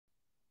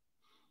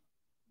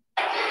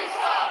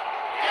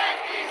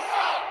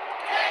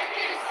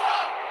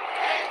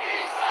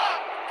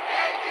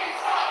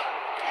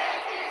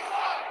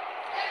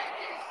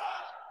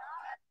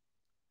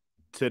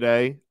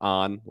today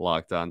on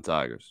Locked On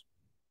Tigers.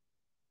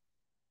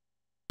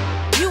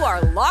 You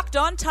are Locked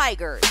On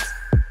Tigers,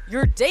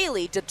 your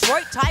daily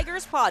Detroit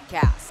Tigers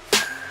podcast.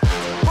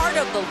 Part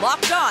of the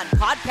Locked On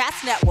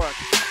Podcast Network,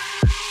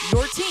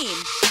 your team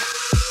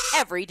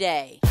every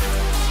day.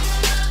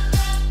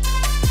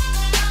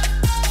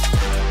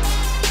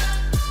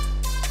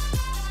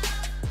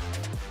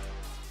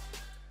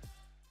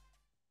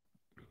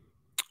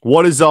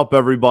 What is up,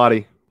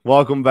 everybody?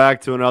 Welcome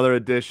back to another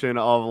edition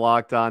of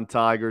Locked On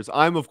Tigers.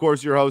 I'm, of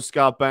course, your host,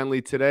 Scott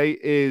Bentley. Today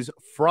is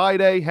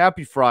Friday.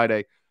 Happy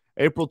Friday,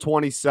 April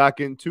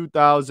 22nd,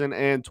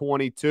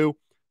 2022.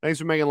 Thanks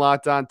for making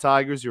Locked On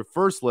Tigers your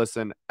first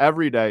listen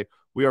every day.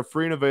 We are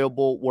free and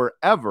available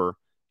wherever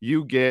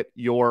you get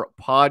your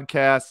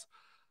podcasts.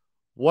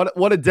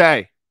 What a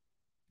day.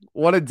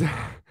 What a day.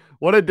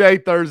 What a day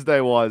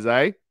Thursday was,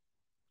 eh?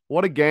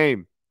 What a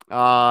game.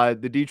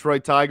 The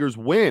Detroit Tigers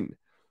win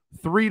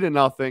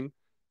 3-0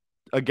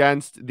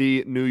 against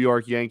the New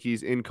York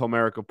Yankees in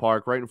Comerica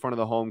Park, right in front of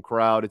the home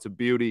crowd. It's a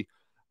beauty.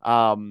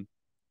 A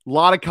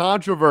lot of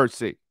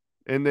controversy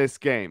in this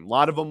game. A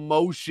lot of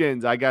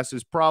emotions, I guess,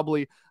 is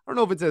probably, I don't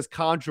know if it's as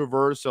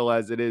controversial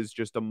as it is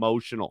just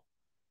emotional.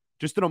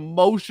 Just an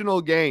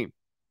emotional game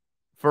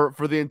for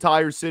the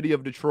entire city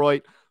of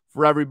Detroit,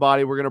 for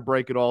everybody. We're going to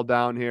break it all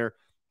down here.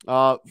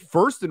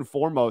 First and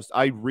foremost,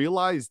 I didn't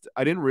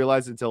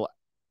realize until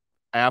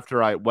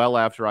after I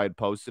had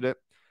posted it.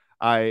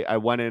 I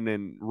went in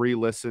and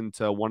re-listened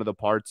to one of the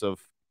parts of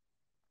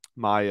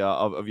my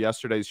of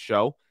yesterday's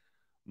show.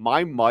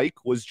 My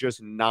mic was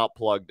just not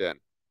plugged in.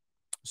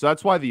 So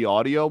that's why the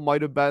audio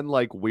might have been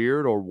like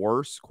weird or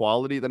worse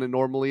quality than it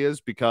normally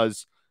is,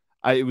 because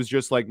it was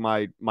just like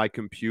my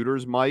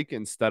computer's mic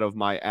instead of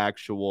my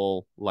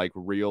actual like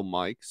real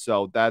mic.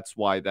 So that's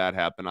why that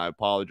happened. I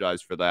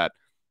apologize for that.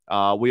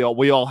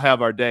 We all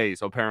have our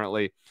days,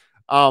 apparently.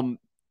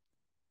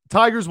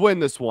 Tigers win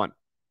this one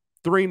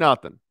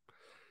 3-0.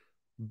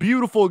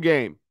 Beautiful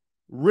game.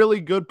 Really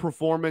good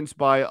performance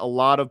by a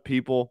lot of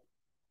people.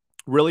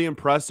 Really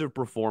impressive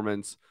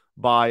performance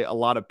by a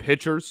lot of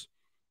pitchers.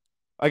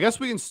 I guess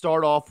we can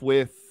start off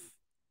with,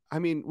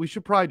 we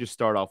should probably just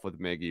start off with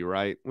Miggy,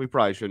 right? We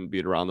probably shouldn't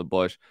beat around the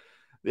bush.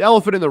 The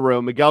elephant in the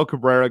room, Miguel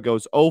Cabrera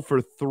goes 0 for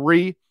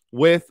 3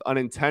 with an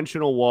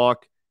intentional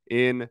walk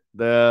in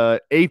the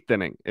 8th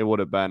inning. It would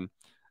have been.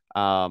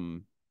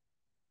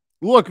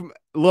 Look,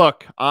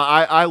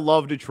 I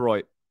love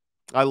Detroit.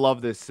 I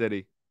love this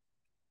city.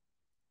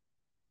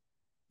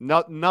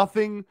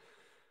 Nothing.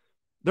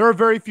 There are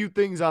very few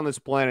things on this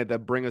planet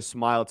that bring a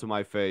smile to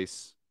my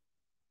face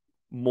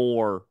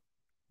more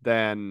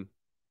than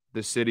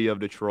the city of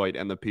Detroit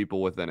and the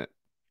people within it.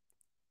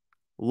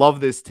 Love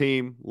this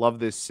team. Love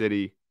this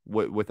city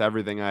with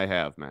everything I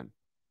have, man.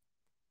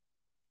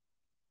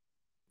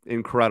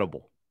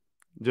 Incredible.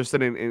 Just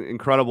an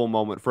incredible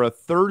moment for a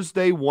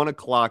Thursday 1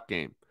 o'clock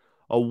game,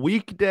 a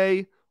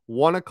weekday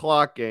 1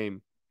 o'clock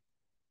game,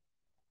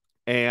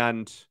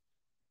 and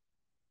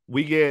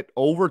we get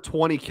over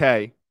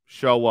 20K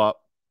show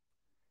up.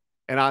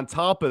 And on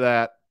top of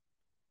that,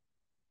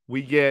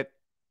 we get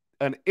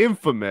an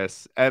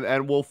infamous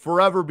and will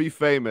forever be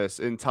famous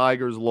in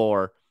Tigers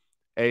lore,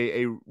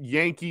 a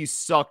Yankees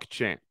Suck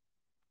chant.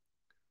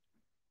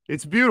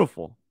 It's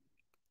beautiful.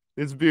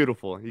 It's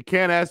beautiful. You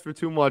can't ask for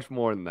too much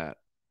more than that.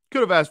 Could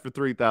have asked for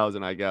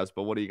 3,000, I guess,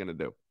 but what are you going to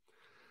do?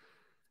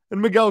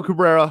 And Miguel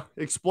Cabrera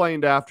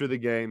explained after the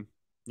game,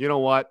 you know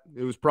what?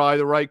 It was probably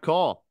the right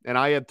call. And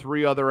I had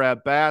 3 other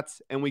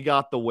at-bats, and we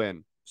got the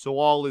win. So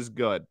all is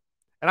good.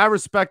 And I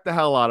respect the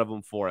hell out of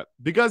him for it.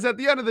 Because at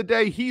the end of the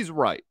day, he's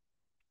right.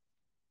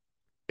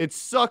 It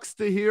sucks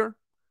to hear,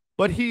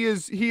 but he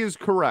is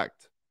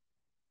correct.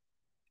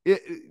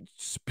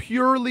 It's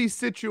purely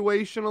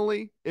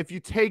situationally, if you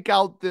take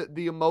out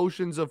the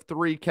emotions of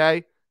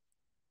 3K,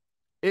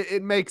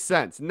 it makes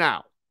sense.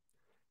 Now,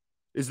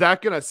 is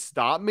that going to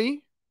stop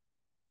me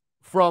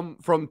from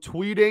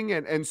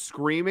tweeting and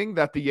screaming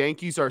that the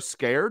Yankees are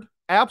scared?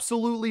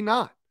 Absolutely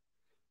not.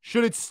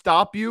 Should it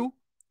stop you?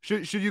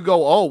 Should you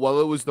go, oh, well,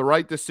 it was the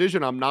right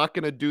decision, I'm not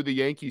going to do the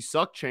Yankees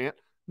Suck chant?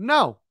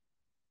 No.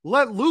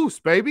 Let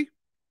loose, baby.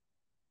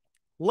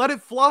 Let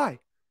it fly.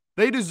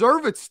 They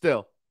deserve it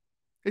still.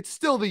 It's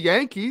still the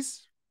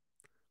Yankees.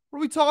 What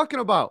are we talking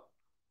about?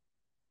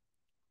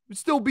 You'd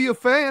still be a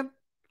fan.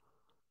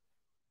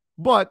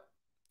 But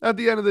at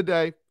the end of the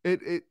day,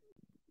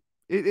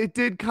 it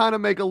did kind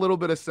of make a little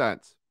bit of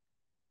sense.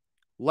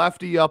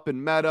 Lefty up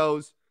in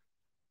Meadows.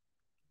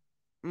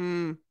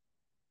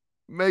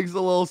 Makes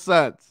a little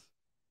sense.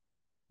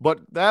 But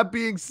that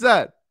being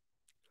said,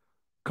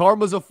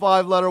 karma's a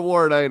 5-letter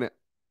word, ain't it?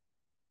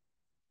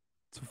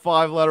 It's a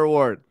 5-letter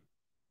word.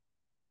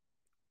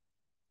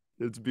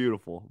 It's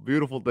beautiful.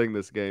 Beautiful thing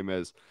this game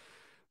is.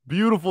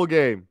 Beautiful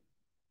game.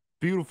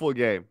 Beautiful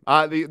game.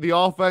 The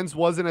offense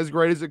wasn't as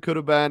great as it could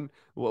have been.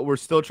 We're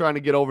still trying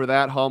to get over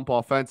that hump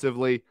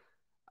offensively.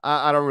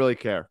 I don't really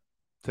care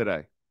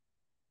today.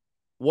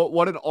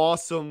 What an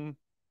awesome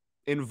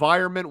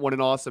environment. What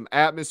an awesome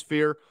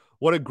atmosphere.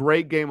 What a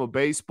great game of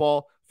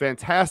baseball.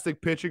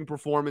 Fantastic pitching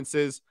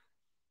performances.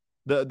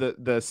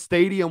 The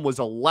stadium was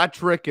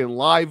electric and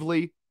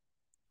lively.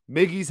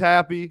 Miggy's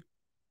happy.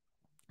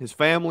 His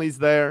family's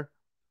there.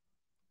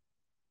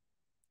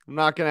 I'm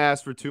not going to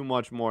ask for too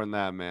much more than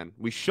that, man.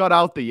 We shut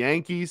out the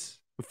Yankees.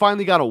 We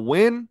finally got a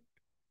win.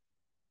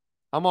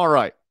 I'm all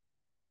right.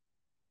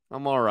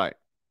 I'm all right.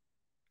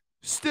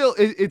 Still,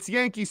 it's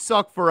Yankees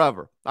suck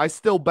forever. I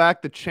still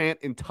back the chant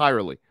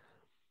entirely.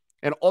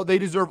 And they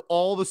deserve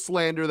all the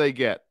slander they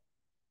get.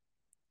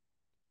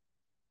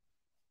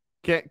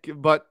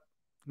 But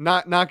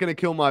not going to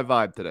kill my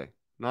vibe today.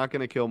 Not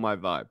going to kill my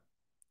vibe.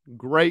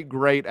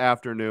 Great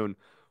afternoon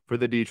for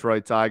the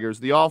Detroit Tigers.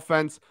 The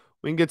offense,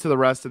 we can get to the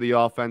rest of the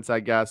offense, I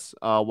guess,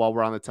 while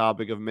we're on the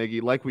topic of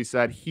Miggy. Like we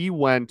said, he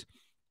went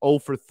 0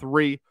 for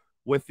 3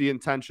 with the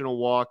intentional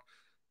walk.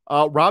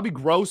 Robbie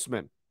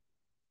Grossman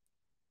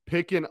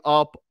picking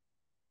up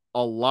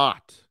a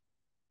lot.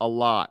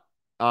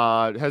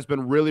 Has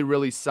been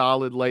really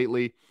solid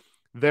lately.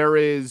 There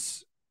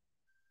is,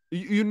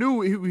 you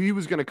knew he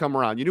was going to come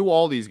around. You knew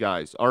all these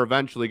guys are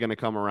eventually going to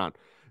come around.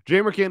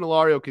 Jeimer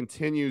Candelario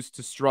continues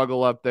to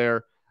struggle up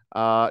there.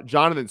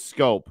 Jonathan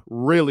Scope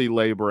really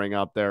laboring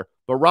up there.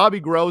 But Robbie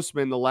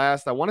Grossman, the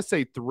last, I want to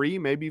say 3,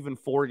 maybe even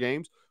 4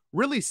 games,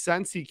 really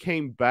since he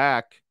came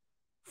back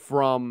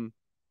from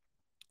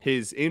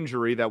his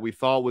injury that we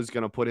thought was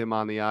going to put him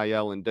on the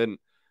IL and didn't.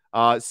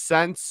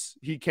 Since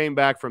he came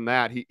back from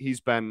that,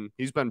 he's been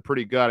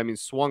pretty good. I mean,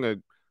 swung a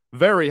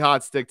very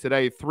hot stick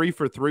today, 3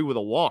 for 3 with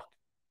a walk.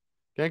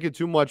 Can't get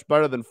too much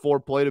better than 4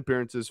 plate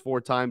appearances,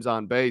 4 times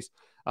on base.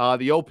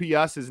 The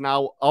OPS is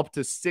now up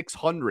to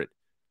 600.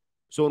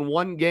 So in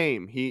one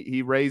game,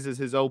 he raises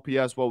his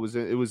OPS. What was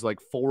it? It was like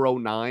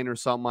 409 or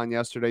something on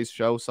yesterday's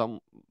show, some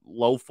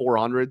low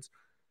 400s.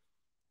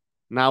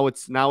 Now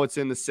it's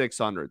in the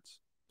 600s.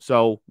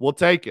 So we'll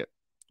take it.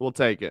 We'll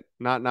take it.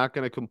 Not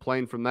going to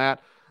complain from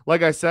that.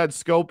 Like I said,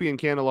 Scopey and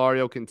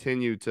Candelario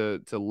continue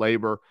to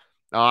labor.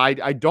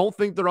 I don't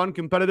think they're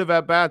uncompetitive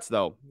at bats,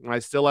 though. I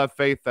still have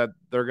faith that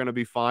they're going to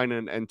be fine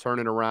and turn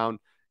it around.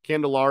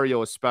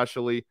 Candelario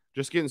especially,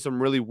 just getting some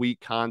really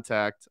weak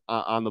contact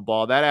on the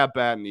ball. That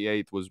at-bat in the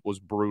 8th was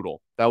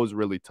brutal. That was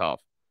really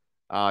tough.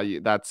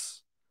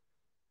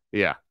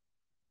 Yeah.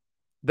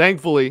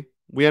 Thankfully,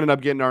 we ended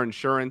up getting our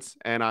insurance,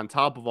 and on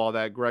top of all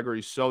that,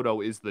 Gregory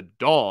Soto is the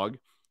dog,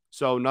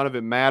 so none of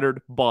it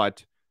mattered,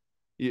 but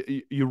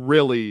you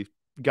really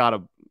got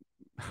to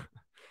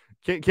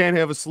can't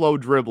have a slow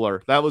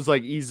dribbler. That was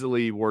like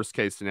easily worst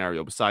case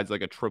scenario, besides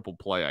like a triple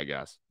play, I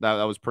guess.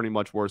 That was pretty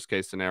much worst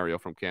case scenario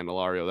from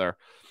Candelario there.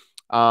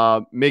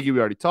 Miggy, we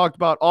already talked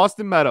about.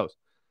 Austin Meadows.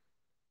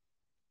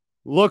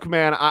 Look,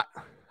 man,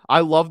 I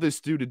love this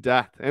dude to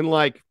death. And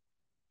like,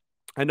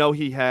 I know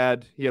he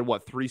had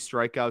what, 3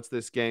 strikeouts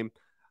this game.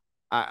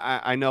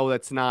 I know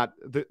that's not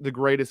the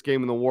greatest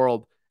game in the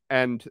world.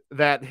 And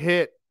that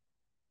hit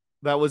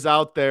that was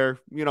out there,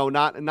 you know,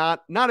 not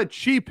a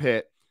cheap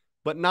hit,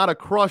 but not a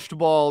crushed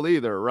ball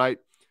either, right?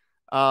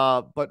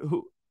 But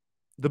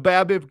the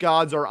BABIP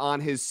gods are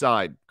on his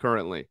side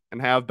currently and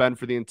have been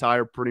for the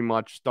entire pretty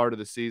much start of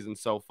the season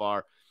so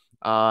far.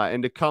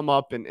 And to come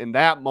up in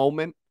that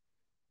moment,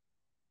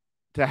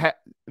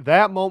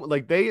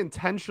 like they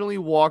intentionally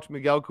walked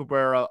Miguel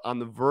Cabrera on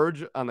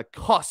the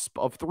cusp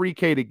of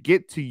 3K to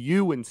get to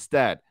you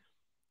instead.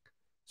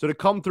 So to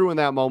come through in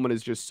that moment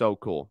is just so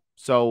cool.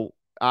 So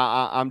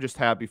I'm just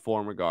happy for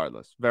him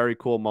regardless. Very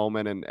cool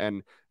moment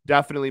and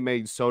definitely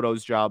made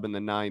Soto's job in the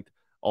 9th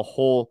a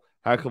whole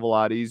heck of a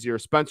lot easier.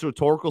 Spencer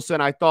Torkelson,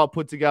 I thought,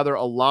 put together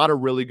a lot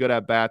of really good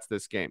at-bats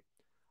this game.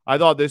 I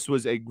thought this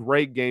was a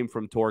great game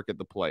from Tork at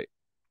the plate.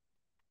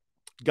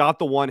 Got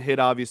the one hit,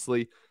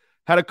 obviously.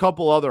 Had a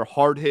couple other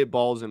hard-hit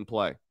balls in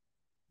play.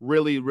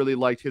 Really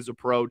liked his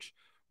approach.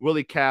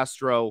 Willie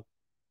Castro,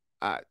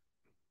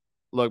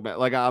 look, man,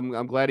 like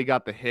I'm glad he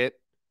got the hit,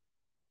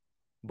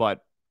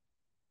 but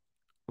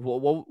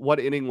what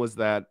inning was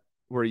that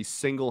where he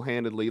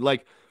single-handedly,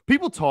 like,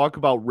 people talk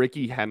about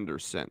Ricky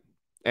Henderson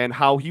and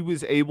how he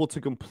was able to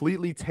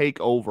completely take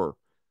over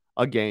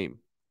a game,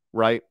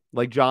 right?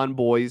 Like John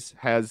Boyce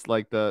has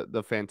like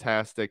the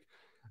fantastic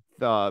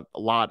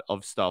lot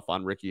of stuff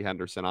on Ricky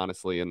Henderson,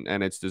 honestly,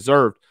 and it's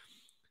deserved.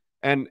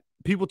 And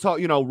people talk,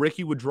 you know,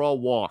 Ricky would draw a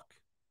walk,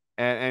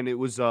 and it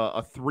was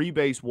a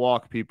 3-base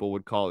walk, people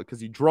would call it,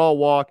 because he'd draw a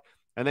walk,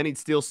 and then he'd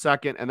steal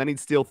second, and then he'd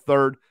steal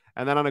third,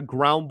 and then on a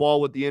ground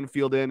ball with the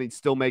infield in, he'd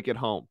still make it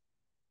home.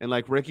 And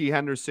like Ricky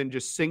Henderson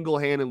just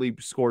single-handedly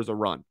scores a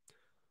run.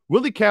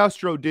 Willie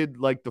Castro did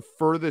like the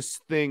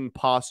furthest thing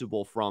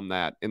possible from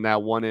that in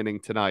that one inning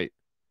tonight,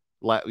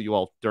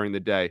 well, during the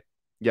day,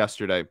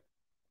 yesterday,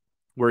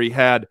 where he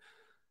had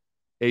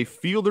a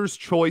fielder's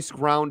choice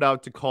ground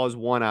out to cause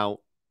 1 out,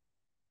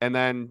 and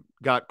then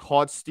got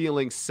caught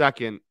stealing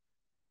second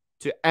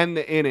to end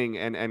the inning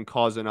and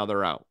cause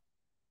another out.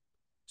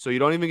 So you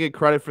don't even get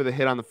credit for the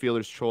hit on the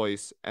fielder's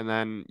choice, and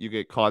then you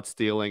get caught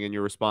stealing, and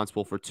you're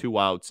responsible for 2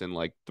 outs in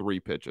like 3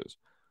 pitches.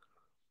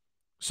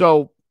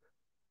 So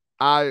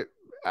I'm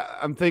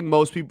thinking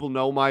most people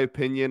know my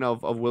opinion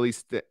of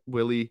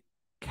Willie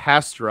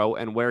Castro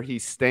and where he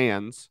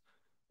stands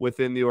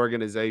within the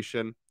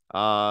organization.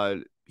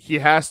 He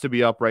has to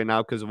be up right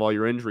now because of all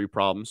your injury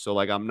problems. So,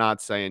 like, I'm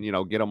not saying,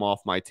 get him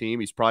off my team.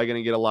 He's probably going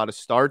to get a lot of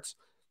starts,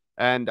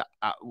 and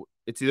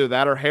it's either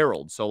that or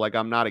Harold. So, like,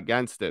 I'm not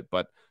against it,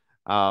 but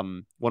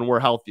when we're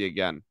healthy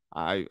again,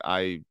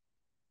 I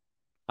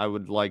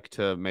would like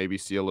to maybe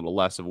see a little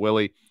less of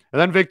Willie. And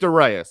then Victor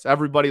Reyes.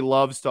 Everybody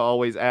loves to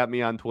always at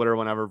me on Twitter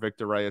whenever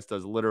Victor Reyes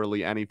does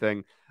literally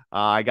anything.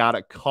 I got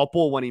a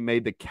couple when he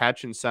made the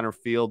catch in center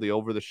field, the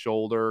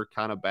over-the-shoulder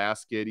kind of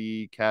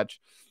basket-y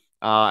catch.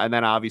 And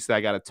then obviously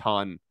I got a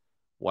ton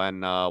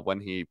when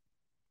he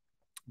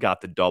got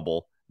the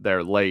double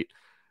there late.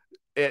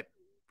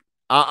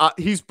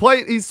 He's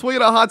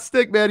swinging a hot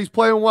stick, man. He's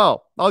playing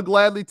well. I'll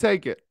gladly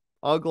take it.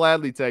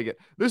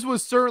 This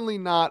was certainly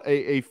not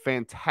a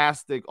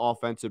fantastic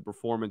offensive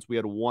performance. We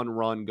had one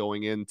run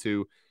going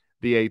into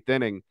the 8th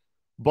inning,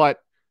 but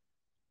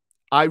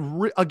I'm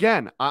going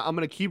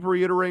to keep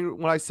reiterating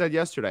what I said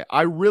yesterday.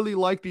 I really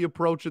like the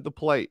approach at the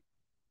plate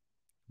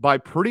by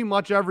pretty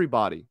much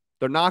everybody.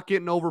 They're not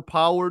getting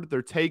overpowered.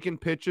 They're taking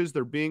pitches.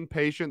 They're being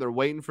patient. They're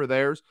waiting for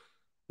theirs.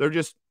 They're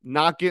just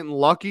not getting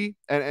lucky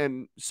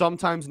and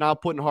sometimes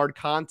not putting hard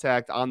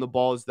contact on the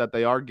balls that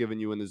they are giving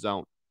you in the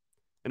zone.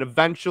 And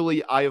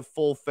eventually, I have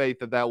full faith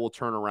that will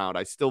turn around.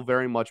 I still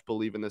very much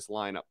believe in this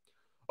lineup.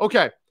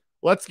 Okay,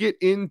 let's get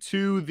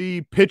into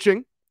the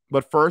pitching.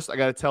 But first, I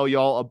got to tell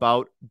y'all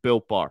about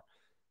Built Bar.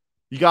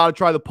 You got to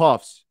try the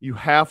Puffs. You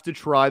have to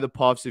try the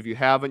Puffs. If you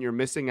haven't, you're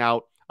missing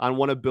out on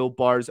one of Built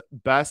Bar's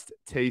best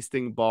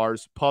tasting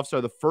bars. Puffs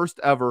are the first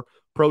ever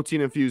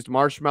protein-infused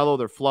marshmallow.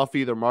 They're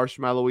fluffy. They're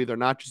marshmallowy. They're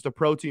not just a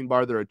protein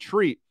bar. They're a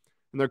treat.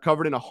 And they're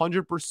covered in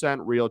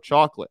 100% real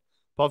chocolate.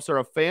 Puffs are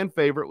a fan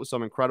favorite with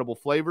some incredible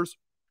flavors.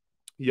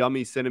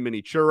 Yummy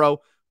cinnamony churro,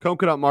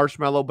 coconut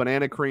marshmallow,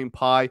 banana cream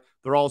pie.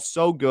 They're all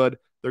so good.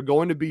 They're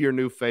going to be your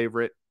new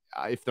favorite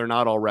if they're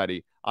not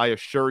already. I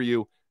assure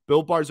you.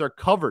 Built Bars are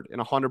covered in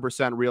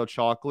 100% real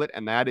chocolate,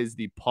 and that is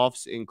the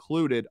Puffs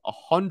included.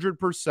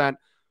 100%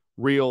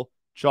 real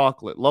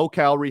chocolate. Low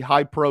calorie,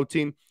 high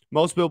protein.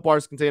 Most Built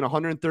Bars contain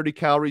 130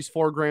 calories,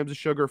 4 grams of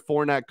sugar,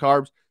 4 net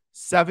carbs,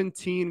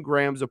 17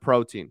 grams of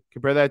protein.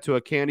 Compare that to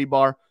a candy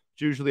bar,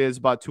 which usually has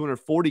about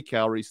 240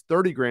 calories,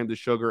 30 grams of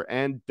sugar,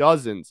 and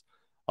dozens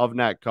of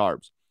net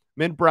carbs.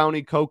 Mint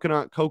brownie,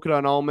 coconut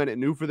almond, and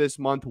new for this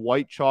month,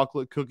 white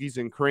chocolate cookies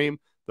and cream.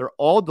 They're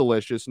all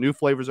delicious. New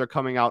flavors are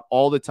coming out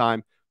all the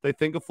time. They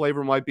think a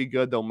flavor might be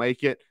good, they'll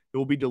make it. It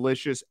will be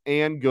delicious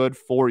and good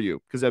for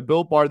you. Because at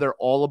Built Bar, they're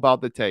all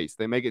about the taste.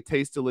 They make it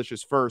taste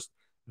delicious first,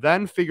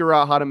 then figure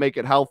out how to make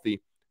it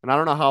healthy. And I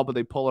don't know how, but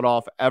they pull it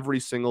off every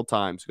single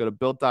time. So go to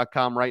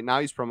Built.com right now.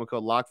 Use promo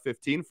code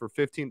LOCK15 for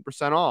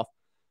 15% off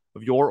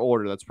of your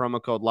order. That's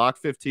promo code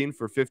LOCK15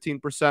 for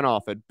 15%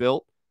 off at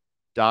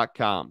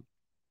Built.com.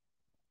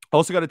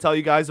 Also got to tell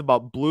you guys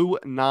about Blue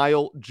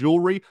Nile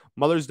Jewelry.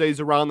 Mother's Day is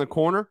around the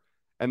corner,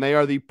 and they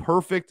are the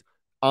perfect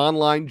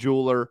online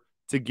jeweler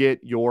to get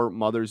your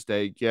Mother's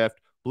Day gift.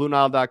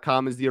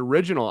 BlueNile.com is the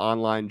original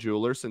online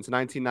jeweler. Since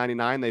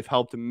 1999, they've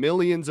helped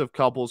millions of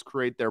couples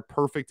create their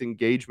perfect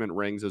engagement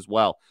rings as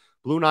well.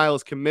 Blue Nile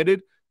is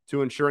committed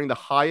to ensuring the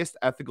highest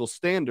ethical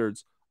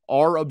standards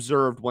are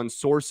observed when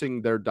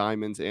sourcing their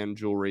diamonds and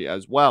jewelry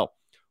as well.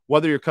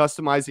 Whether you're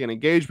customizing an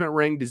engagement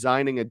ring,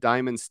 designing a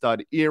diamond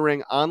stud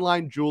earring,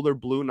 online jeweler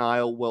Blue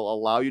Nile will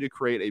allow you to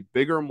create a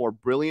bigger, more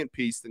brilliant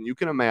piece than you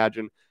can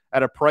imagine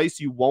at a price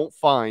you won't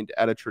find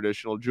at a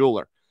traditional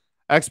jeweler.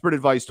 Expert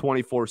advice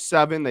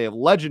 24/7. They have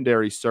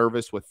legendary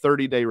service with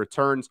 30-day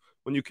returns.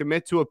 When you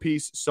commit to a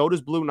piece, so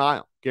does Blue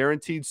Nile.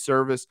 Guaranteed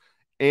service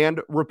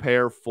and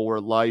repair for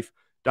life.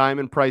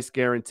 Diamond price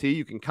guarantee.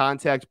 You can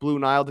contact Blue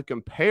Nile to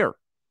compare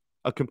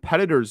a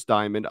competitor's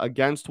diamond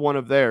against one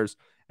of theirs.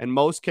 In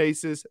most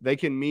cases, they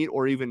can meet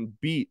or even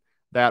beat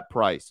that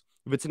price.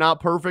 If it's not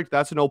perfect,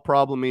 that's no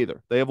problem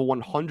either. They have a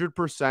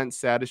 100%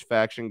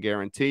 satisfaction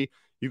guarantee.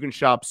 You can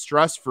shop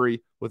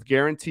stress-free with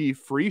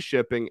guarantee-free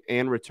shipping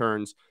and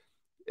returns.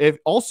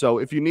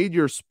 If you need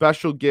your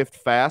special gift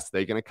fast,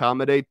 they can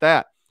accommodate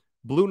that.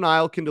 Blue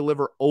Nile can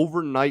deliver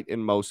overnight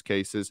in most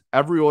cases.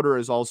 Every order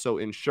is also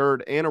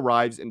insured and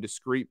arrives in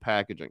discreet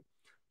packaging.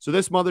 So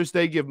this Mother's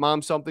Day, give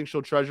mom something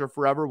she'll treasure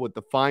forever with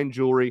the fine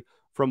jewelry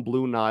from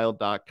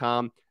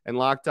BlueNile.com. And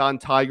Locked On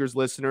Tigers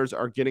listeners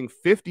are getting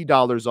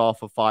 $50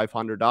 off of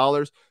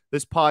 $500.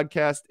 This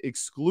podcast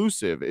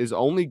exclusive is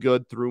only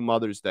good through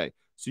Mother's Day.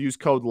 So use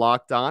code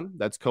Locked On.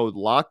 That's code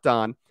Locked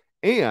On.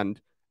 And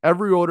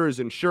every order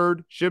is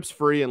insured, ships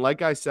free, and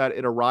like I said,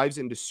 it arrives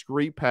in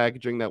discreet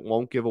packaging that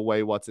won't give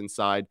away what's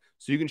inside.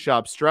 So you can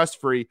shop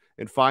stress-free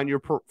and find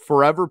your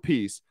forever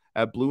piece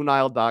at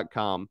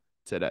BlueNile.com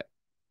today.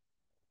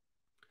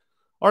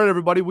 All right,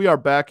 everybody, we are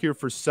back here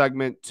for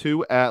segment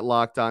 2 at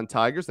Locked On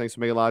Tigers. Thanks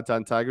for making Locked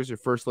On Tigers your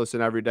first listen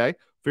every day.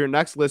 For your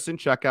next listen,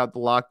 check out the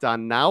Locked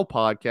On Now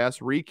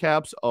podcast,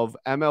 recaps of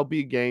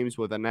MLB games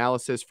with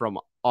analysis from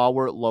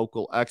our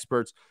local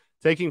experts,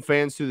 taking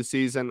fans through the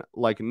season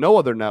like no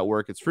other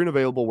network. It's free and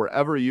available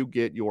wherever you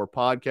get your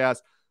podcast.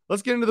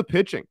 Let's get into the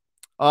pitching.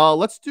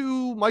 Let's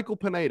do Michael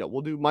Pineda.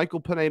 We'll do Michael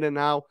Pineda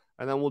now,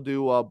 and then we'll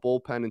do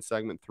bullpen in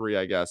segment 3,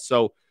 I guess.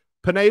 So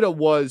Pineda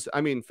was,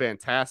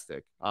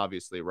 fantastic,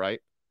 obviously, right?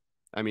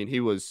 He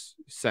was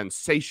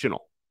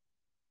sensational.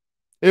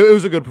 It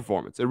was a good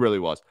performance. It really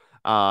was.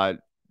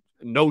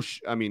 No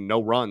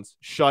runs.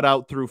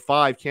 Shutout through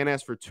 5. Can't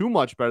ask for too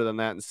much better than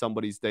that in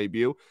somebody's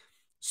debut.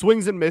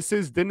 Swings and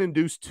misses, didn't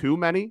induce too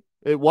many.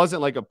 It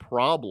wasn't like a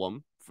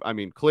problem,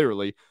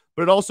 clearly,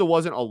 but it also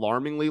wasn't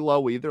alarmingly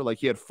low either. Like,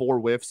 he had 4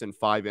 whiffs in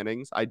 5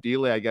 innings.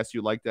 Ideally, I guess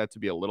you'd like that to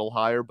be a little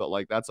higher, but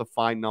like, that's a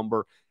fine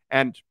number.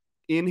 And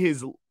in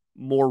his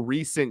more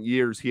recent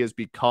years, he has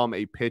become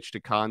a pitch to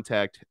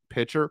contact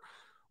pitcher,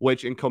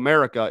 which in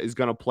Comerica is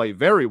going to play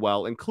very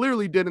well, and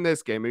clearly did in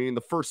this game.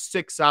 The first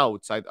 6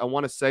 outs, I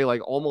want to say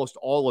like almost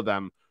all of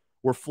them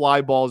were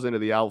fly balls into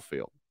the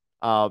outfield.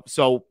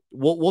 So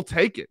we'll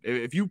take it.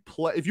 If you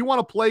want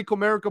to play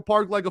Comerica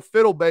Park like a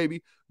fiddle,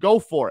 baby, go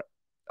for it.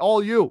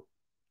 All you,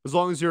 as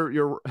long as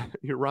you're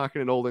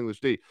rocking an Old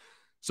English D.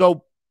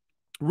 So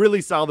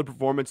really solid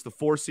performance. The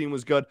 4-seam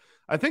was good.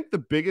 I think the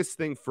biggest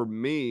thing for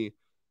me,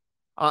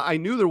 I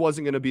knew there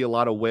wasn't going to be a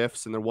lot of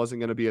whiffs and there wasn't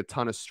going to be a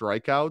ton of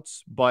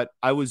strikeouts, but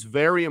I was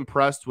very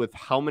impressed with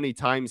how many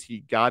times he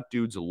got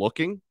dudes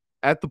looking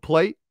at the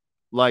plate.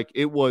 Like,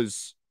 it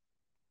was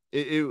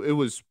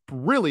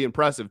really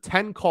impressive.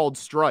 10 called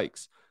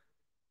strikes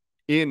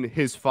in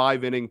his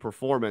 5-inning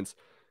performance,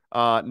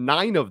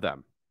 9 of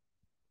them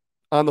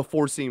on the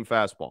 4-seam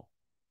fastball.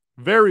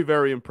 Very,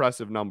 very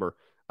impressive number.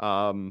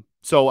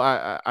 So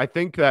I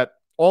think that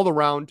all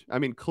around,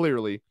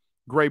 clearly,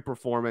 great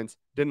performance.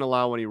 Didn't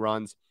allow any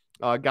runs.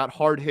 Got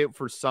hard hit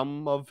for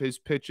some of his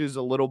pitches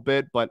a little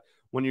bit, but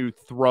when you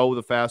throw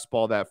the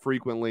fastball that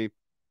frequently,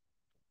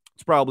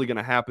 it's probably going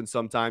to happen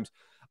sometimes.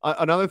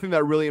 Another thing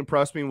that really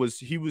impressed me was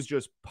he was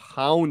just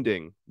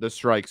pounding the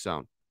strike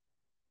zone.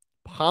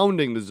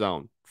 Pounding the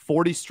zone.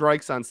 40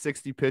 strikes on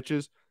 60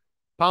 pitches.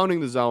 Pounding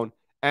the zone.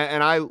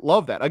 And I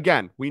love that.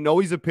 Again, we know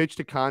he's a pitch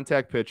to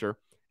contact pitcher.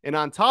 And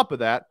on top of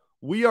that,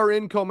 we are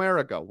in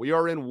Comerica. We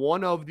are in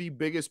one of the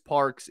biggest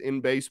parks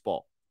in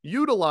baseball.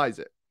 Utilize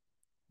it.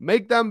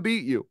 Make them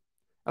beat you.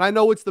 And I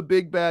know it's the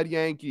big bad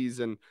Yankees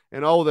and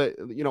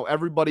that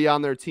everybody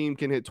on their team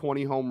can hit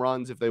 20 home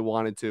runs if they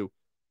wanted to.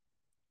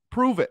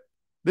 Prove it.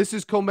 This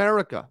is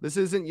Comerica. This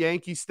isn't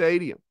Yankee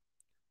Stadium.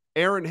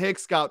 Aaron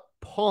Hicks got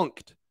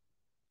punked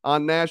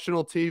on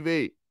national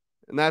TV,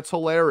 and that's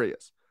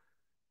hilarious.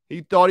 He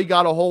thought he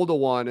got a hold of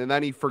one, and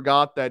then he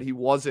forgot that he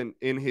wasn't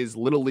in his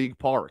Little League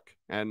park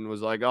and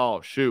was like,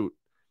 oh, shoot.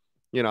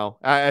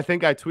 I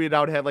think I tweeted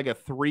out he had like a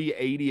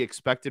 380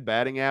 expected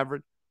batting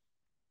average,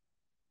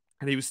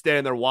 and he was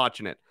standing there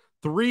watching it.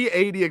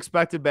 380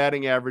 expected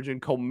batting average in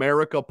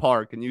Comerica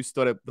Park, and you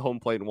stood at the home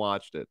plate and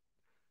watched it.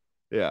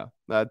 Yeah,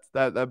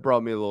 that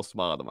brought me a little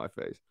smile to my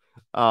face.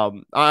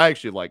 I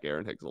actually like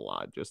Aaron Hicks a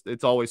lot. Just,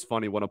 it's always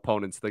funny when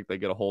opponents think they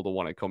get a hold of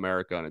one at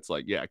Comerica, and it's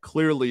like, yeah,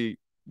 clearly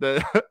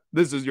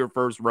this is your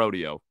first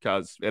rodeo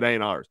because it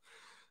ain't ours.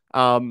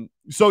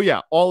 So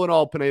yeah, all in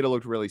all, Pineda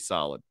looked really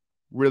solid,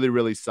 really,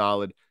 really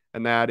solid,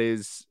 and that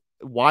is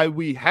why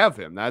we have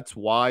him. That's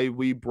why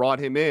we brought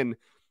him in.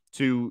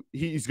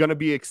 He's going to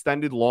be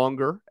extended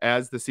longer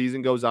as the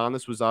season goes on.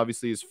 This was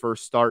obviously his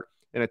first start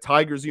in a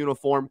Tigers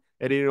uniform,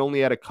 and he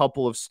only had a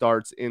couple of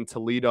starts in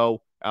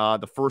Toledo.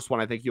 The first one,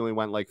 I think he only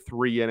went like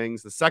 3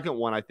 innings. The second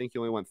one, I think he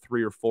only went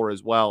 3 or 4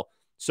 as well.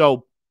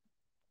 So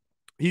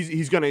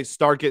he's going to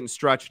start getting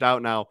stretched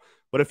out now.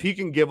 But if he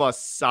can give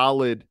us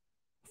solid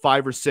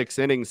 5 or 6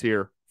 innings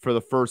here for the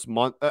first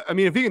month,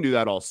 if he can do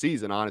that all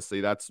season,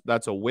 honestly,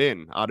 that's a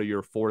win out of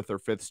your 4th or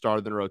 5th start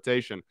in the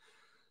rotation.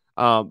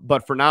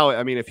 But for now,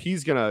 if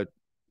he's gonna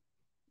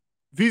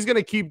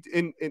keep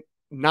in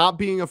not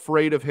being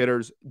afraid of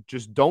hitters,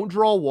 just don't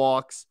draw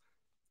walks,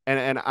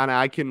 and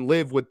I can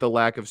live with the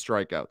lack of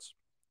strikeouts.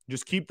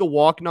 Just keep the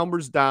walk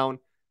numbers down,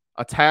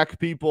 attack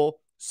people.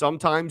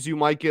 Sometimes you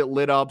might get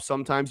lit up,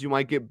 sometimes you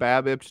might get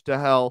BABIP'd to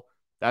hell.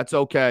 That's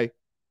okay.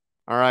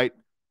 All right,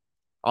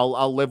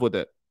 I'll live with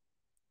it.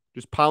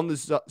 Just pound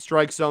the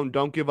strike zone.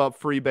 Don't give up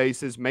free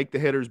bases. Make the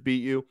hitters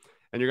beat you,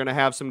 and you're gonna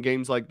have some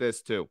games like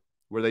this too,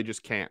 where they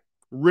just can't.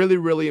 Really,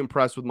 really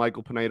impressed with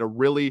Michael Pineda.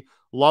 Really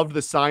loved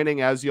the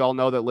signing, as you all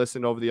know that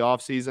listened over the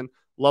offseason.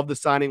 Loved the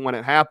signing when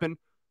it happened.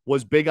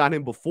 Was big on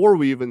him before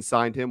we even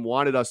signed him.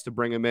 Wanted us to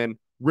bring him in.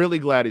 Really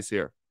glad he's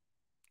here.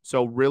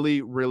 So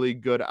really, really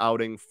good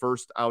outing.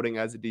 First outing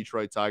as a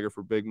Detroit Tiger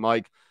for Big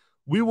Mike.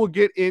 We will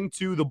get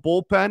into the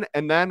bullpen,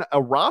 and then a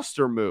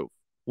roster move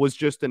was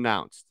just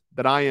announced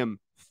that I am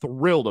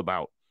thrilled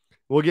about.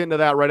 We'll get into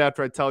that right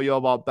after I tell you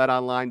about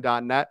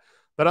betonline.net.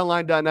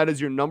 BetOnline.net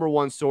is your number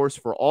one source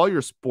for all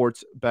your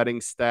sports betting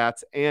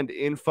stats and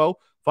info.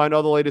 Find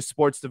all the latest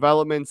sports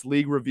developments,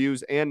 league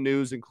reviews, and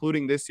news,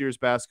 including this year's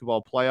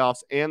basketball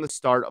playoffs and the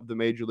start of the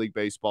Major League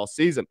Baseball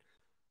season.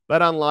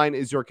 BetOnline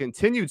is your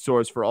continued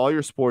source for all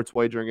your sports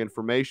wagering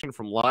information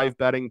from live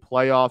betting,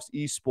 playoffs,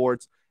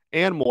 esports,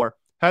 and more.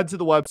 Head to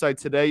the website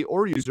today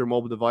or use your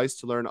mobile device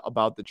to learn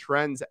about the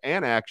trends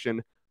and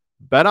action.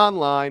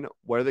 BetOnline,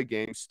 where the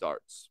game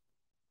starts.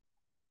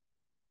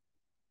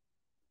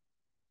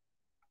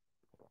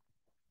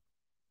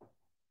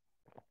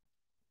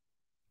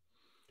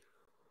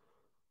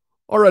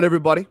 All right,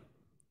 everybody.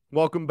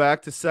 Welcome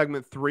back to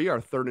segment 3, our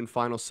third and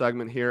final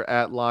segment here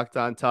at Locked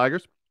On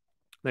Tigers.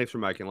 Thanks for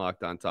making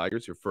Locked On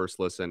Tigers your first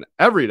listen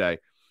every day.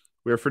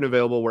 We are free and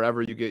available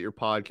wherever you get your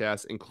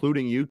podcasts,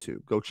 including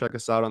YouTube. Go check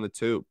us out on the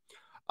tube.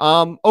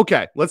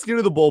 Okay, let's get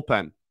to the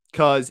bullpen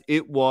because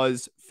it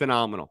was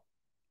phenomenal.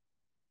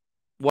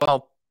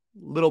 Well,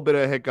 a little bit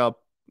of hiccup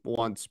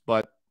once,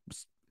 but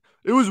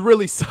it was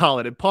really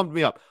solid. It pumped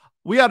me up.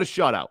 We had a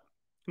shutout.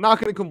 Not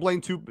going to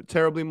complain too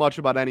terribly much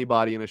about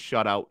anybody in a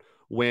shutout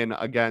win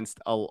against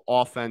an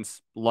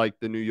offense like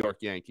the New York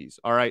Yankees.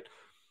 All right.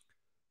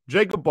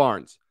 Jacob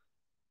Barnes.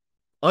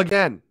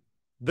 Again,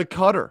 the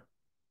cutter.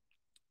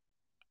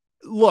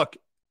 Look,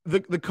 the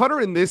cutter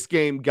in this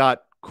game got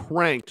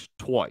cranked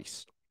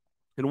twice.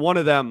 And one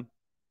of them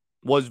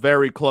was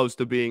very close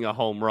to being a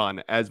home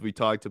run, as we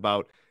talked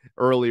about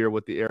earlier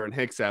with the Aaron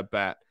Hicks at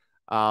bat.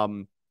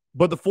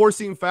 But the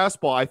four-seam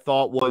fastball, I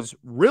thought, was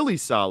really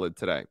solid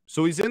today.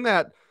 So he's in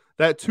that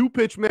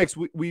two-pitch mix.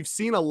 We've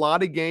seen a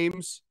lot of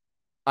games.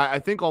 I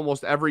think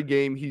almost every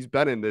game he's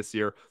been in this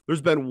year,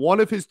 there's been one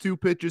of his two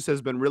pitches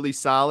has been really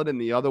solid, and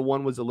the other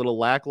one was a little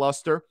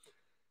lackluster.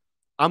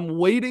 I'm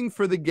waiting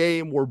for the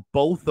game where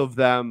both of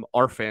them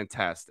are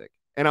fantastic.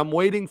 And I'm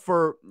waiting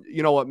for,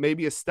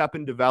 maybe a step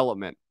in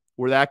development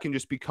where that can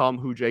just become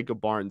who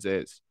Jacob Barnes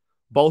is.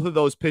 Both of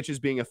those pitches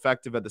being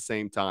effective at the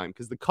same time.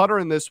 Because the cutter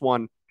in this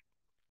one,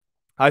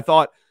 I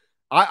thought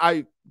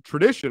I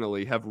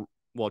traditionally,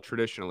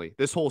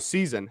 this whole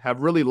season have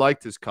really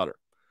liked his cutter.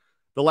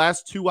 The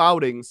last two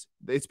outings,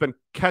 it's been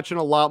catching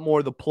a lot more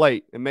of the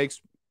plate. It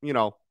makes,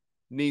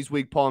 knees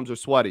weak, palms are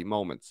sweaty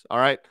moments. All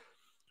right.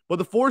 But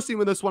the four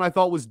seam in this one I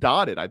thought was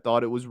dotted. I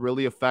thought it was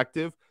really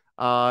effective.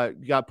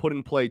 Got put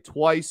in play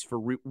twice for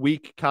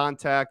weak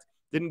contact.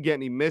 Didn't get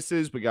any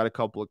misses. We got a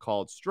couple of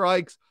called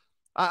strikes.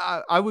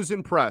 I was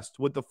impressed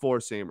with the four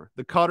seamer.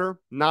 The cutter,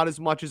 not as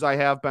much as I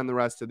have been the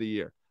rest of the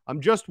year. I'm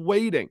just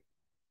waiting.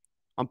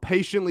 I'm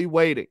patiently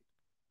waiting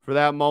for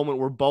that moment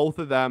where both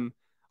of them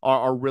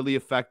are really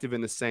effective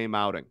in the same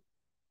outing.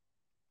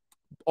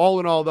 All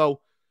in all,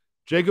 though,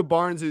 Jacob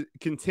Barnes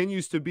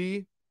continues to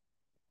be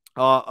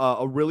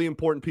a really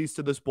important piece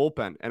to this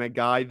bullpen and a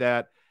guy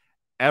that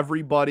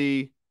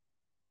everybody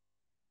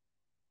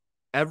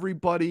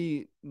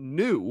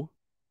knew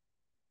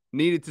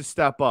needed to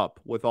step up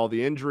with all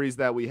the injuries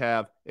that we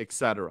have,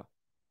 etc.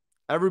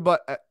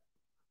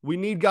 We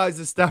need guys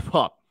to step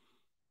up,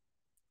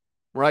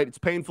 right? It's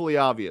painfully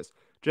obvious.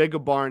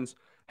 Jacob Barnes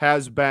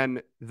has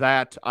been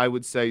that, I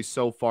would say,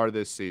 so far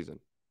this season.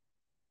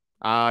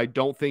 I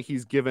don't think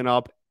he's given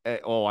up. I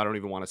don't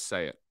even want to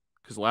say it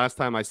because last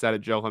time I said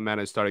it, Joe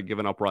Jimenez started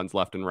giving up runs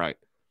left and right.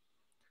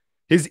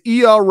 His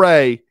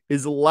ERA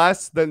is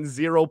less than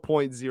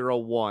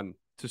 0.01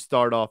 to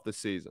start off the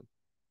season,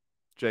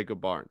 Jacob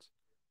Barnes.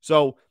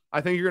 So I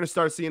think you're going to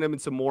start seeing him in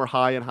some more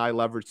high and high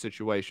leverage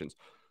situations.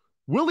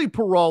 Willie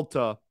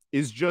Peralta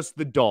is just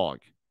the dog.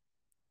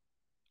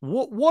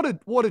 What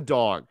a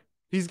dog.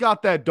 He's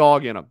got that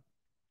dog in him.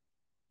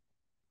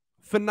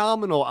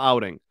 Phenomenal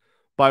outing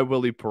by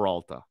Willie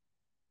Peralta.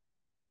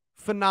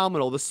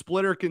 Phenomenal. The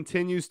splitter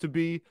continues to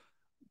be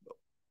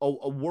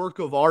a work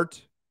of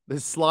art.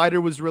 The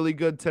slider was really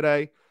good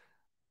today.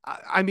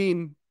 I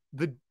mean,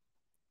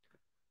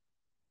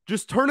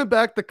 just turning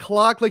back the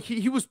clock. Like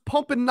he was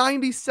pumping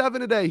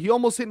 97 today. He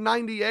almost hit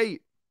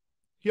 98.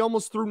 He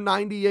almost threw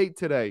 98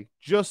 today.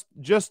 Just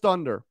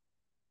under.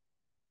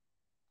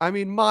 I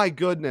mean, my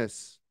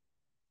goodness.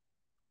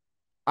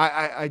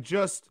 I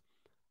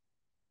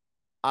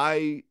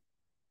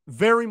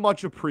very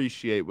much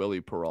appreciate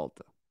Willie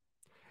Peralta.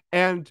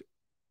 And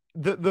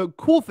the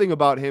cool thing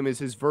about him is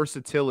his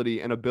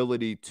versatility and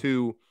ability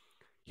to,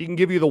 he can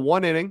give you the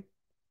one inning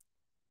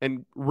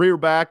and rear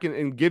back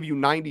and give you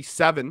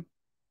 97,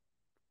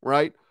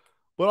 right?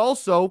 But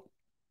also,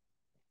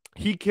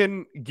 he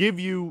can give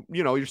you,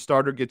 your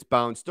starter gets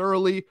bounced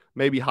early,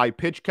 maybe high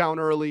pitch count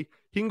early.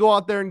 He can go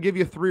out there and give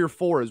you 3 or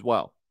 4 as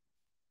well.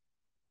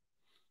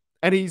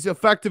 And he's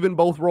effective in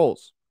both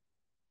roles.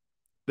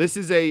 This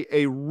is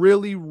a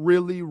really,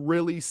 really,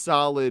 really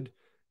solid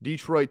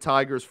Detroit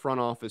Tigers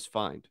front office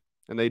find.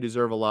 And they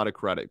deserve a lot of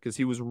credit because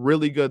he was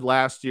really good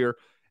last year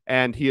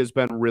and he has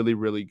been really,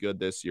 really good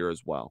this year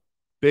as well.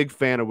 Big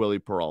fan of Willie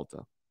Peralta.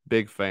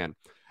 Big fan.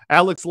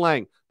 Alex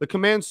Lang, the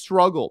command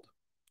struggled.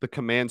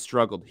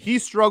 He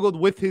struggled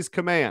with his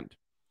command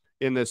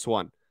in this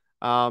one.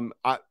 I've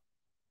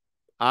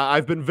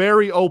been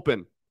very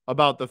open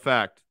about the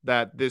fact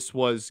that this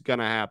was going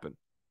to happen.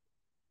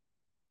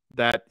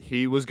 That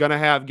he was going to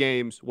have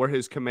games where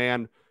his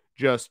command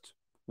just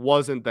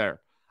wasn't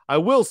there. I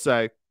will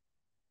say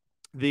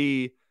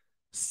the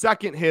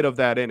second hit of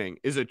that inning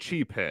is a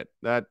cheap hit.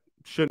 That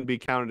shouldn't be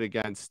counted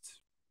against.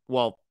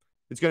 Well,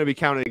 it's going to be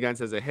counted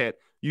against as a hit.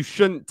 You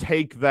shouldn't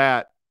take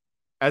that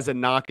as a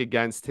knock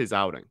against his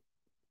outing.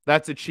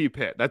 That's a cheap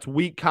hit. That's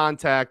weak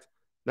contact.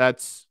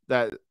 That's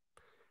that.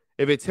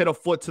 If it's hit a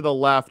foot to the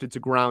left, it's a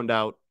ground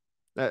out.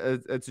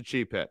 It's a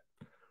cheap hit.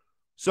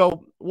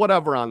 So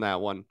whatever on that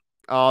one.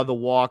 The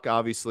walk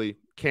obviously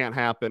can't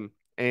happen.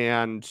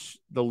 And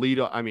the lead,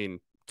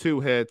 2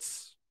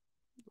 hits.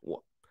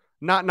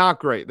 Not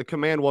great. The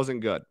command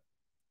wasn't good.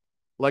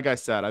 Like I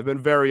said, I've been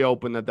very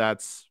open that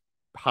that's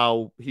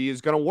how he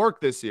is going to work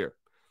this year.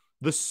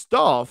 The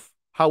stuff,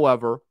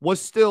 however,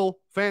 was still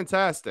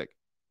fantastic.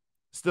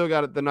 Still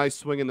got the nice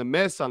swing and the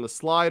miss on the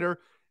slider.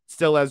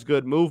 Still has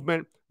good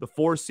movement. The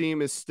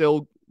 4-seam is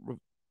still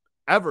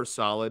ever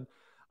solid.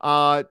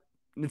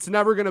 It's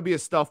never going to be a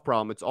stuff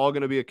problem. It's all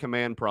going to be a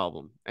command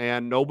problem.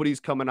 And nobody's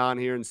coming on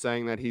here and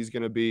saying that he's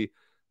going to be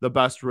the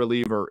best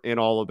reliever in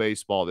all of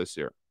baseball this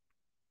year.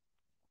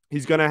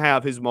 He's going to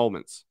have his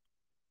moments,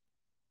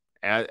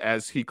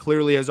 as he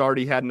clearly has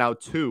already had now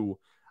 2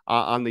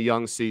 on the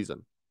young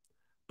season.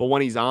 But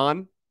when he's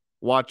on,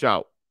 watch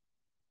out.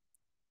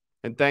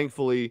 And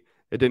thankfully,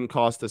 it didn't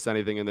cost us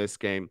anything in this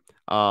game.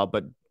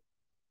 But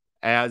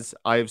as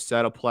I have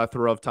said a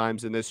plethora of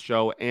times in this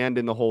show and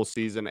in the whole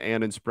season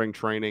and in spring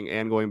training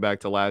and going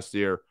back to last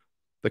year,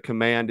 the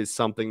command is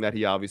something that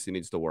he obviously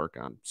needs to work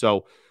on.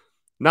 So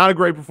not a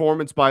great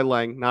performance by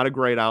Lang, not a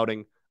great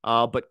outing,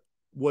 but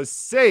was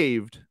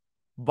saved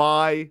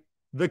by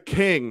the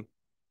king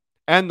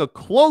and the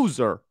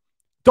closer.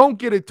 Don't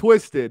get it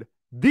twisted.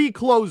 The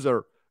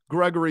closer,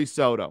 Gregory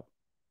Soto.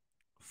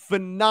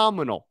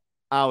 Phenomenal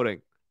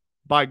outing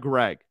by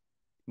Greg,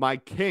 my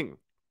king.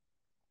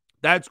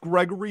 That's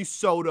Gregory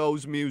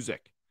Soto's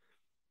music.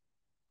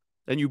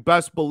 And you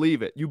best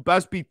believe it. You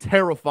best be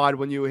terrified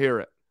when you hear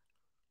it.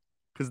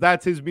 Because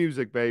that's his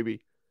music,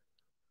 baby.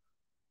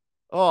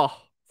 Oh,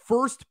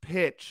 first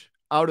pitch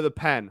out of the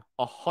pen,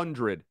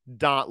 100,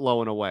 dot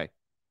low and away.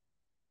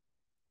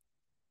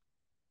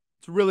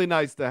 It's really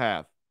nice to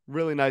have.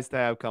 Really nice to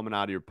have coming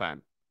out of your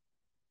pen.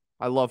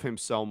 I love him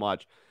so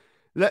much.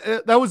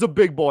 That was a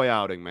big boy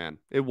outing, man.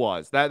 It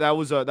was. That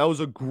was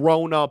a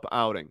grown-up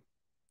outing.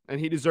 And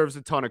he deserves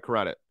a ton of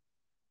credit.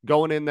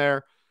 Going in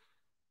there,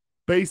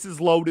 bases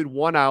loaded,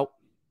 1 out.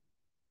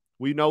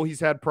 We know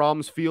he's had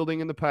problems fielding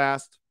in the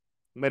past.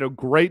 Made a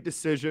great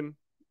decision.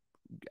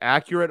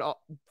 Accurate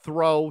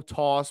throw,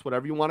 toss,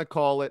 whatever you want to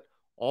call it.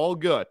 All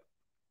good.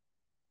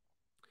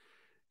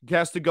 He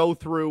has to go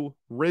through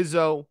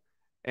Rizzo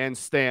and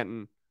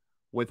Stanton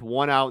with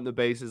 1 out and the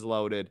bases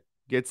loaded.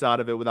 Gets out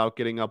of it without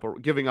giving up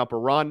a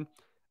run.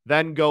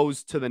 Then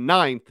goes to the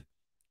 9th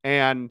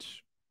and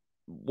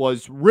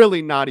was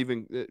really not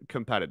even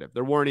competitive.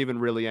 There weren't even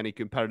really any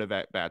competitive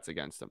at-bats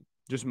against him.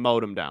 Just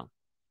mowed him down.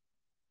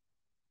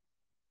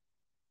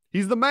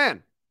 He's the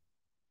man.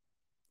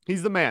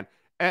 He's the man.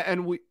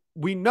 And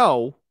we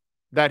know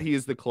that he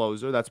is the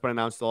closer. That's been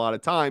announced a lot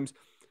of times.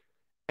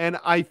 And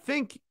I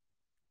think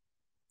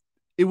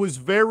it was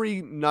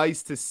very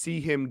nice to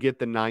see him get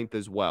the 9th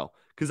as well.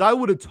 Because I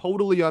would have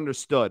totally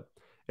understood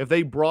if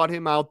they brought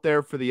him out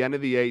there for the end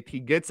of the 8th. He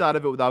gets out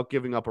of it without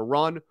giving up a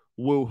run.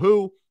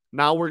 Woo-hoo.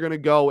 Now we're going to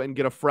go and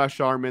get a fresh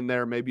arm in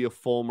there, maybe a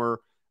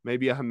Fulmer,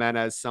 maybe a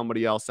Jimenez,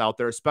 somebody else out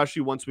there,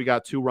 especially once we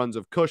got 2 runs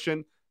of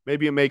cushion.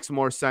 Maybe it makes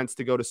more sense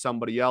to go to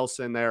somebody else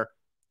in there.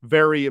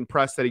 Very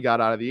impressed that he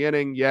got out of the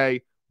inning.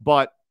 Yay.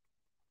 But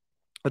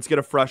let's get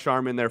a fresh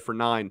arm in there for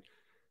 9.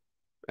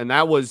 And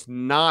that was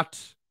not,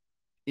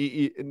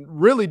 it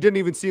really didn't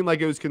even seem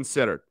like it was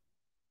considered.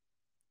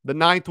 The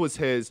 9th was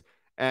his,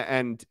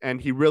 and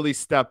he really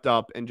stepped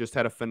up and just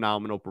had a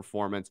phenomenal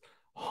performance.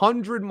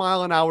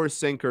 100-mile-an-hour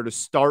sinker to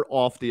start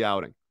off the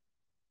outing.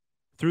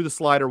 Threw the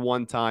slider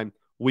 1 time,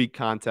 weak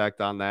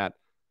contact on that.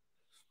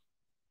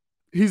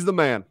 He's the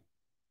man.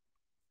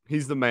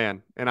 He's the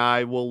man, and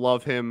I will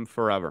love him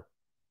forever.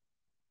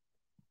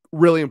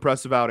 Really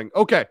impressive outing.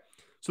 Okay,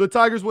 so the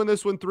Tigers win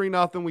this one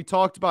 3-0. We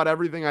talked about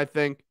everything, I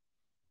think,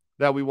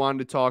 that we wanted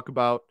to talk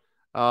about.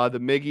 The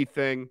Miggy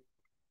thing.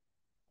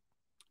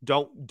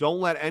 Don't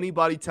let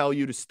anybody tell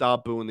you to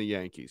stop booing the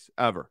Yankees,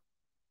 ever.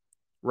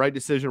 Right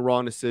decision,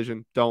 wrong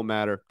decision, don't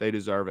matter. They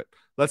deserve it.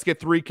 Let's get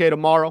 3K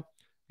tomorrow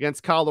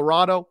against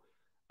Colorado.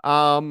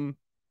 Michael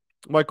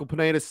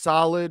Pineda's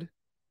solid.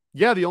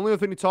 Yeah, the only other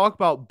thing to talk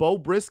about, Bo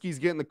Brisky's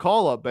getting the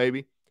call up,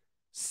 baby.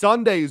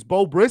 Sunday is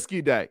Bo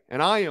Brisky Day,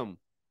 and I am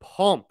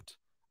pumped.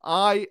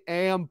 I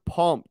am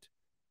pumped.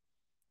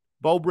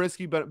 Bo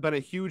Brisky, been a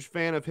huge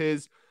fan of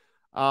his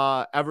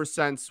ever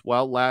since,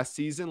 well, last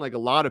season, like a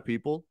lot of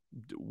people.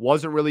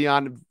 Wasn't really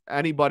on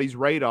anybody's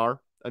radar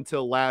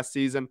until last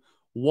season.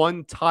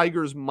 Won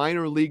Tigers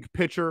minor league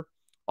pitcher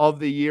of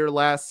the year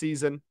last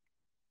season.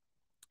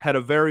 Had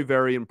a very,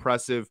 very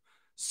impressive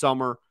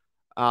summer.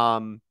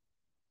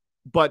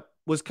 But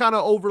was kind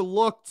of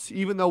overlooked,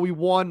 even though we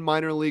won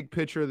minor league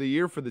pitcher of the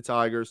year for the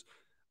Tigers.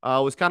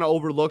 Was kind of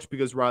overlooked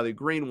because Riley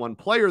Green won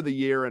player of the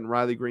year, and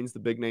Riley Green's the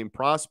big name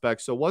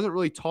prospect. So wasn't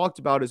really talked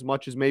about as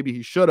much as maybe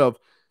he should have.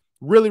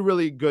 Really,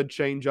 really good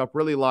changeup,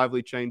 really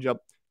lively changeup.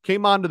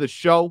 Came onto the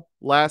show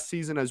last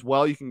season as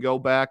well. You can go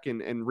back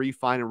and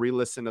refine and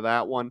re-listen to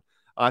that one.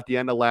 At the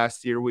end of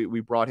last year,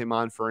 we brought him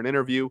on for an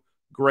interview.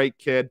 Great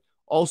kid.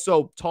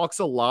 Also talks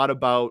a lot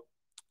about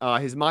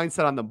his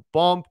mindset on the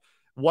bump,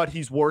 what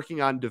he's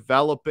working on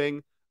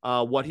developing,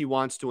 what he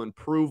wants to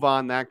improve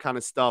on, that kind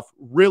of stuff.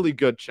 Really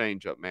good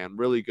changeup, man.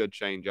 Really good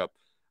changeup.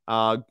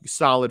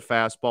 Solid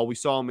fastball. We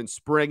saw him in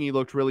spring. He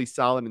looked really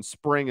solid in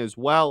spring as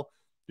well.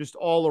 just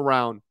all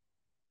around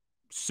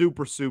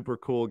super, super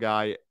cool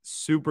guy,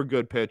 super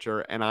good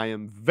pitcher, and I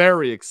am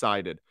very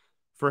excited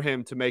for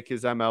him to make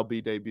his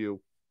MLB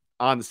debut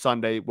on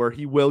Sunday, where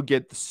he will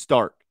get the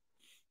start.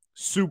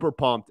 Super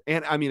pumped.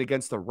 And I mean,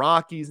 against the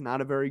Rockies,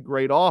 not a very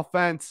great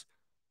offense.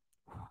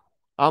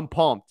 I'm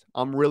pumped.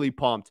 I'm really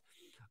pumped.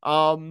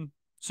 So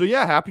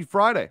yeah, happy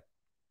Friday.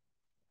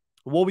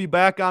 We'll be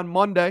back on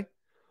Monday,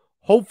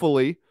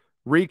 hopefully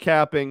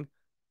recapping.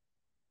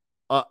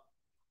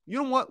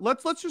 You know what?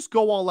 Let's just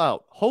go all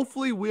out.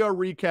 Hopefully, we are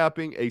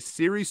recapping a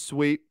series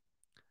sweep,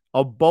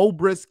 a Bo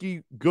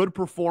Brisky good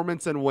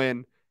performance and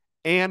win,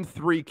 and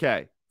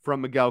 3K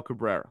from Miguel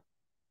Cabrera.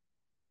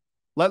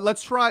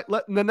 Let's try.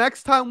 The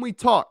next time we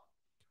talk,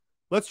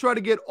 let's try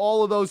to get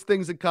all of those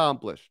things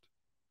accomplished.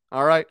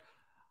 All right.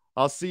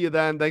 I'll see you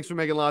then. Thanks for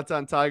making Locked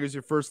On Tigers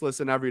your first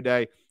listen every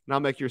day. And I'll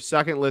make your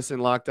second listen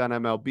Locked On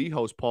MLB.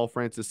 Host Paul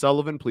Francis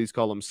Sullivan, please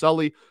call him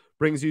Sully,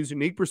 brings you his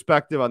unique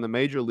perspective on the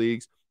major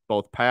leagues,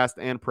 both past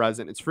and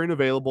present. It's free and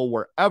available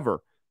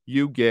wherever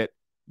you get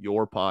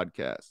your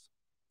podcast.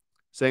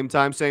 Same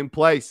time, same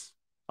place.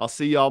 I'll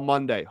see y'all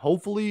Monday.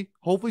 Hopefully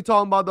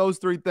talking about those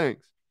three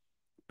things.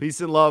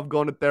 Peace and love.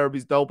 Going to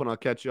therapy's dope, and I'll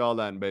catch y'all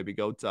then, baby.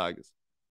 Go Tigers.